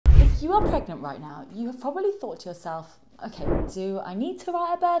you are pregnant right now, you have probably thought to yourself, okay, do I need to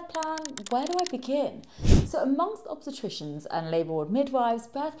write a birth plan? Where do I begin? So amongst obstetricians and labour ward midwives,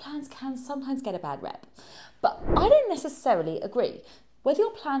 birth plans can sometimes get a bad rep. But I don't necessarily agree. Whether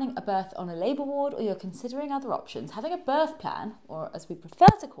you're planning a birth on a labour ward or you're considering other options, having a birth plan, or as we prefer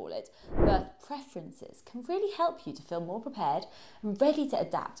to call it, birth preferences, can really help you to feel more prepared and ready to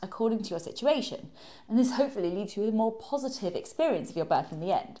adapt according to your situation. And this hopefully leads you to a more positive experience of your birth in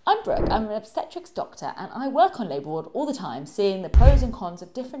the end. I'm Brooke, I'm an obstetrics doctor and I work on labour ward all the time, seeing the pros and cons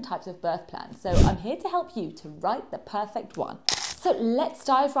of different types of birth plans. So I'm here to help you to write the perfect one. So let's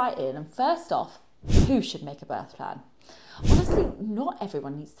dive right in, and first off, who should make a birth plan? Honestly, not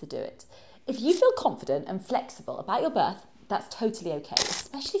everyone needs to do it. If you feel confident and flexible about your birth, that's totally okay,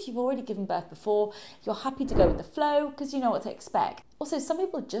 especially if you've already given birth before, you're happy to go with the flow because you know what to expect. Also, some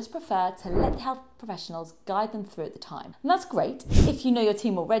people just prefer to let the health professionals guide them through at the time. And that's great if you know your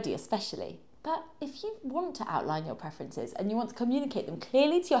team already, especially. But if you want to outline your preferences and you want to communicate them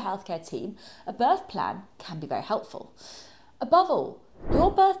clearly to your healthcare team, a birth plan can be very helpful. Above all,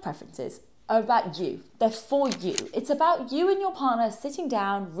 your birth preferences are about you. They're for you. It's about you and your partner sitting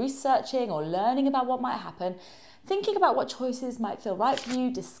down, researching or learning about what might happen, thinking about what choices might feel right for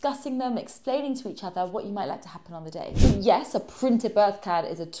you, discussing them, explaining to each other what you might like to happen on the day. So yes, a printed birth plan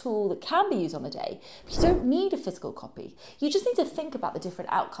is a tool that can be used on the day, but you don't need a physical copy. You just need to think about the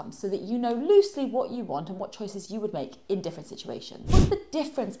different outcomes so that you know loosely what you want and what choices you would make in different situations. What's the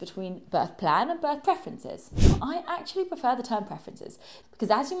difference between birth plan and birth preferences? I actually prefer the term preferences because,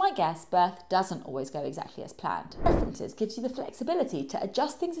 as you might guess, birth doesn't always go exactly as planned. Preferences gives you the flexibility to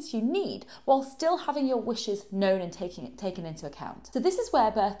adjust things as you need while still having your wishes known and taken into account. So this is where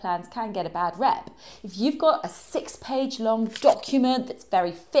birth plans can get a bad rep. If you've got a 6-page long document that's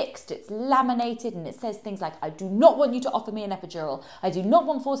very fixed, it's laminated and it says things like, I do not want you to offer me an epidural, I do not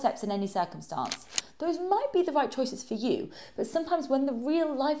want forceps in any circumstance, those might be the right choices for you, but sometimes when the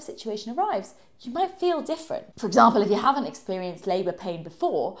real life situation arrives, you might feel different. For example, if you haven't experienced labour pain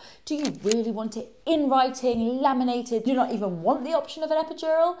before, do you really want it in writing, laminated? Do you not even want the option of an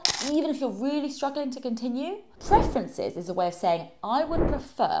epidural, even if you're really struggling to continue? Preferences is a way of saying, I would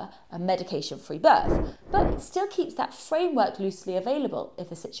prefer a medication-free birth, but it still keeps that framework loosely available if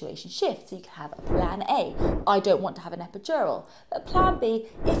the situation shifts. So you can have a plan A, I don't want to have an epidural. But plan B,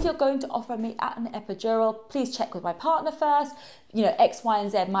 if you're going to offer me an epidural, please check with my partner first. You know, X, Y,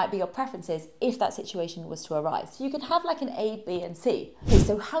 and Z might be your preferences if that situation was to arise. So you can have like an A, B, and C. Okay,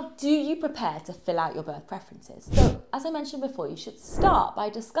 so how do you prepare to fill out your birth preferences? So as I mentioned before, you should start by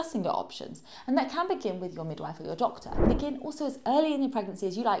discussing your options, and that can begin with your midwife or your doctor. Begin also as early in your pregnancy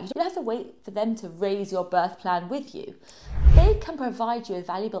as you like. You don't have to wait for them to raise your birth plan with you. They can provide you with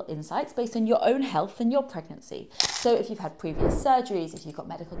valuable insights based on your own health and your pregnancy. So if you've had previous surgeries, if you've got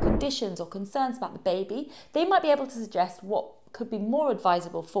medical conditions or concerns about the baby, they might be able to suggest what could be more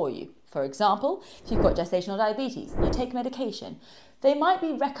advisable for you. For example, if you've got gestational diabetes and you take medication, they might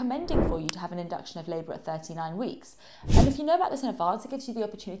be recommending for you to have an induction of labour at 39 weeks. And if you know about this in advance, it gives you the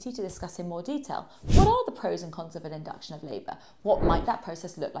opportunity to discuss in more detail. What are the pros and cons of an induction of labour? What might that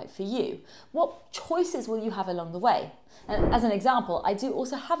process look like for you? What choices will you have along the way? And as an example, I do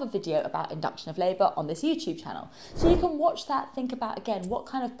also have a video about induction of labour on this YouTube channel. So you can watch that, think about again what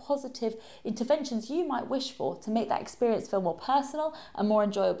kind of positive interventions you might wish for to make that experience feel more personal and more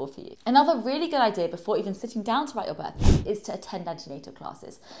enjoyable for you. Another really good idea before even sitting down to write your birth plan is to attend antenatal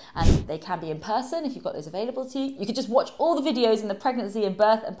classes. And they can be in person if you've got those available to you. You could just watch all the videos in the pregnancy and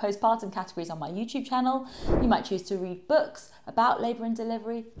birth and postpartum categories on my YouTube channel. You might choose to read books about labour and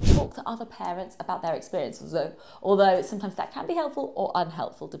delivery, talk to other parents about their experiences, although sometimes that can be helpful or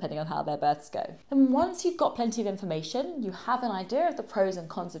unhelpful depending on how their births go. And once you've got plenty of information, you have an idea of the pros and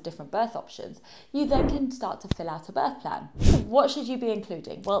cons of different birth options, you then can start to fill out a birth plan. So what should you be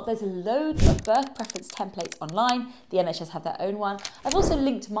including? Well, there's loads of birth preference templates online. The NHS have their own one. I've also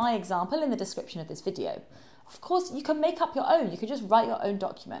linked my example in the description of this video. Of course, you can make up your own. You can just write your own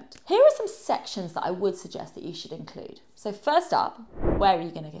document. Here are some sections that I would suggest that you should include. So first up, where are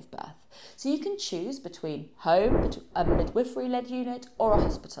you going to give birth? So you can choose between home, a midwifery-led unit, or a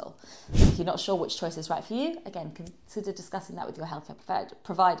hospital. If you're not sure which choice is right for you, again, consider discussing that with your healthcare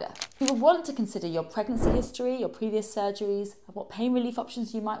provider. You will want to consider your pregnancy history, your previous surgeries, and what pain relief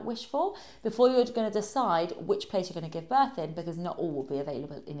options you might wish for before you're going to decide which place you're going to give birth in, because not all will be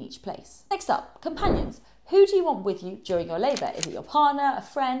available in each place. Next up, companions. Who do you want with you during your labour? Is it your partner, a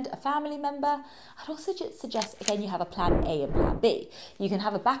friend, a family member? I'd also suggest, again, you have a plan A and plan B. You can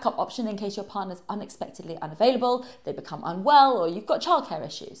have a backup option in case your partner's unexpectedly unavailable, they become unwell, or you've got childcare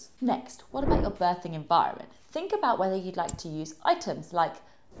issues. Next, what about your birthing environment? Think about whether you'd like to use items like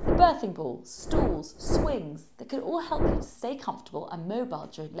The birthing ball, stools, swings, that could all help you to stay comfortable and mobile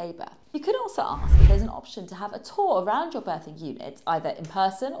during labour. You could also ask if there's an option to have a tour around your birthing unit, either in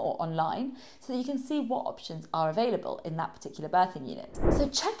person or online, so that you can see what options are available in that particular birthing unit. So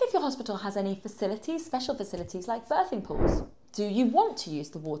check if your hospital has any facilities, special facilities like birthing pools. Do you want to use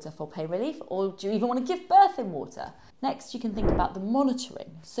the water for pain relief, or do you even want to give birth in water? Next, you can think about the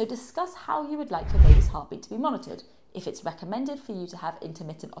monitoring. So discuss how you would like your baby's heartbeat to be monitored, if it's recommended for you to have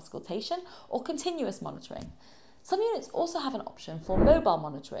intermittent auscultation or continuous monitoring. Some units also have an option for mobile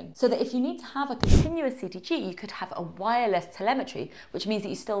monitoring, so that if you need to have a continuous CTG, you could have a wireless telemetry, which means that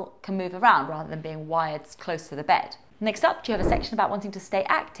you still can move around rather than being wired close to the bed. Next up, do you have a section about wanting to stay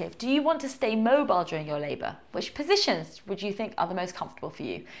active? Do you want to stay mobile during your labour? Which positions would you think are the most comfortable for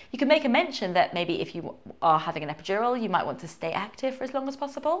you? You can make a mention that maybe if you are having an epidural, you might want to stay active for as long as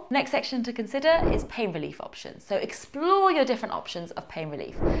possible. Next section to consider is pain relief options. So explore your different options of pain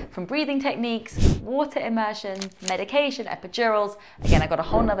relief, from breathing techniques, water immersion, medication, epidurals. Again, I got a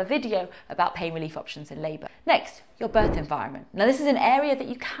whole nother video about pain relief options in labour. Next, your birth environment. Now this is an area that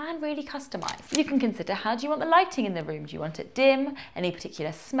you can really customise. You can consider, how do you want the lighting in the room? Do you want it dim? Any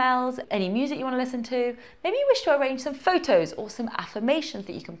particular smells? Any music you want to listen to? Maybe you wish to arrange some photos or some affirmations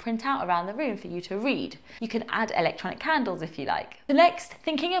that you can print out around the room for you to read. You can add electronic candles if you like. The next,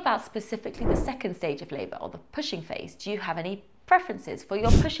 thinking about specifically the second stage of labour or the pushing phase, do you have any preferences for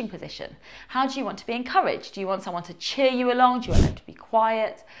your pushing position? How do you want to be encouraged? Do you want someone to cheer you along? Do you want them to be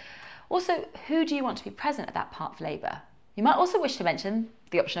quiet? Also, who do you want to be present at that part of labour? You might also wish to mention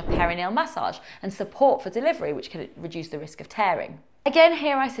the option of perineal massage and support for delivery, which can reduce the risk of tearing. Again,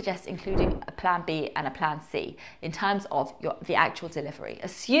 here I suggest including a plan B and a plan C in terms of the actual delivery.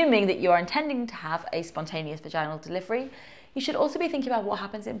 Assuming that you are intending to have a spontaneous vaginal delivery, you should also be thinking about what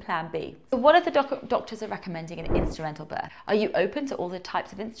happens in plan B. So what if the doctors are recommending an instrumental birth? Are you open to all the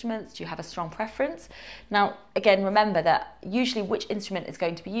types of instruments? Do you have a strong preference? Now, again, remember that usually which instrument is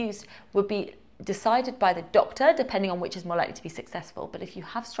going to be used would be decided by the doctor, depending on which is more likely to be successful. But if you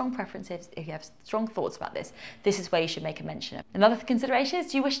have strong preferences, if you have strong thoughts about this is where you should make a mention of. Another consideration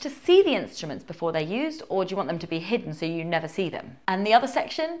is, do you wish to see the instruments before they're used, or do you want them to be hidden so you never see them? And the other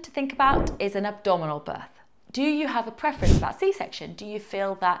section to think about is an abdominal birth. Do you have a preference about C-section? Do you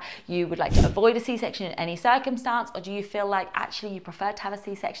feel that you would like to avoid a C-section in any circumstance, or do you feel like actually you prefer to have a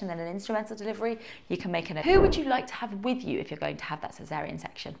C-section than an instrumental delivery? You can make a note. Who would you like to have with you if you're going to have that cesarean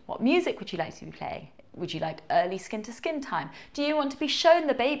section? What music would you like to be playing? Would you like early skin-to-skin time? Do you want to be shown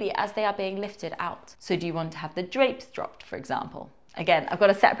the baby as they are being lifted out? So do you want to have the drapes dropped, for example? Again, I've got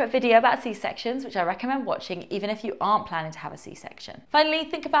a separate video about C-sections, which I recommend watching even if you aren't planning to have a C-section. Finally,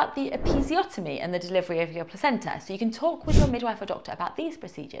 think about the episiotomy and the delivery of your placenta, so you can talk with your midwife or doctor about these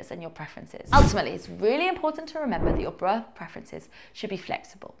procedures and your preferences. Ultimately, it's really important to remember that your birth preferences should be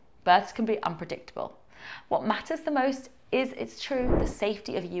flexible. Births can be unpredictable. What matters the most is, it's true, the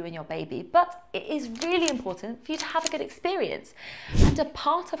safety of you and your baby, but it is really important for you to have a good experience. And a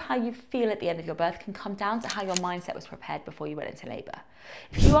part of how you feel at the end of your birth can come down to how your mindset was prepared before you went into labour.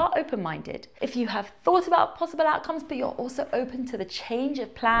 If you are open-minded, if you have thought about possible outcomes, but you're also open to the change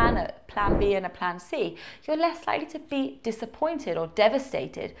of plan, a plan B and a plan C, you're less likely to be disappointed or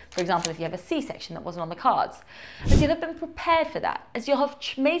devastated, for example, if you have a C-section that wasn't on the cards, as you'll have been prepared for that, as you'll have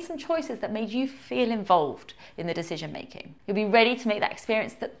made some choices that made you feel involved in the decision-making. You'll be ready to make that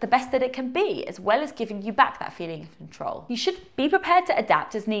experience the best that it can be, as well as giving you back that feeling of control. You should be prepared to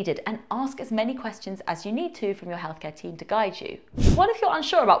adapt as needed and ask as many questions as you need to from your healthcare team to guide you. What if you're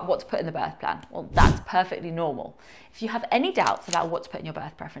unsure about what to put in the birth plan? Well, that's perfectly normal. If you have any doubts about what to put in your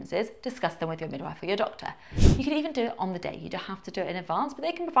birth preferences, discuss them with your midwife or your doctor. You can even do it on the day. You don't have to do it in advance, but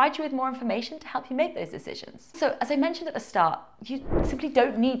they can provide you with more information to help you make those decisions. So, as I mentioned at the start, you simply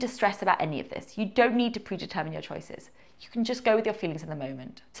don't need to stress about any of this. You don't need to predetermine your choices. You can just go with your feelings in the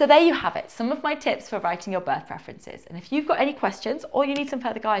moment. So there you have it, some of my tips for writing your birth preferences. And if you've got any questions or you need some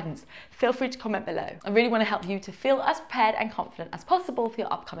further guidance, feel free to comment below. I really want to help you to feel as prepared and confident as possible for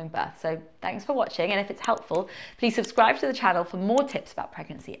your upcoming birth. So thanks for watching, and if it's helpful, please subscribe to the channel for more tips about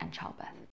pregnancy and childbirth.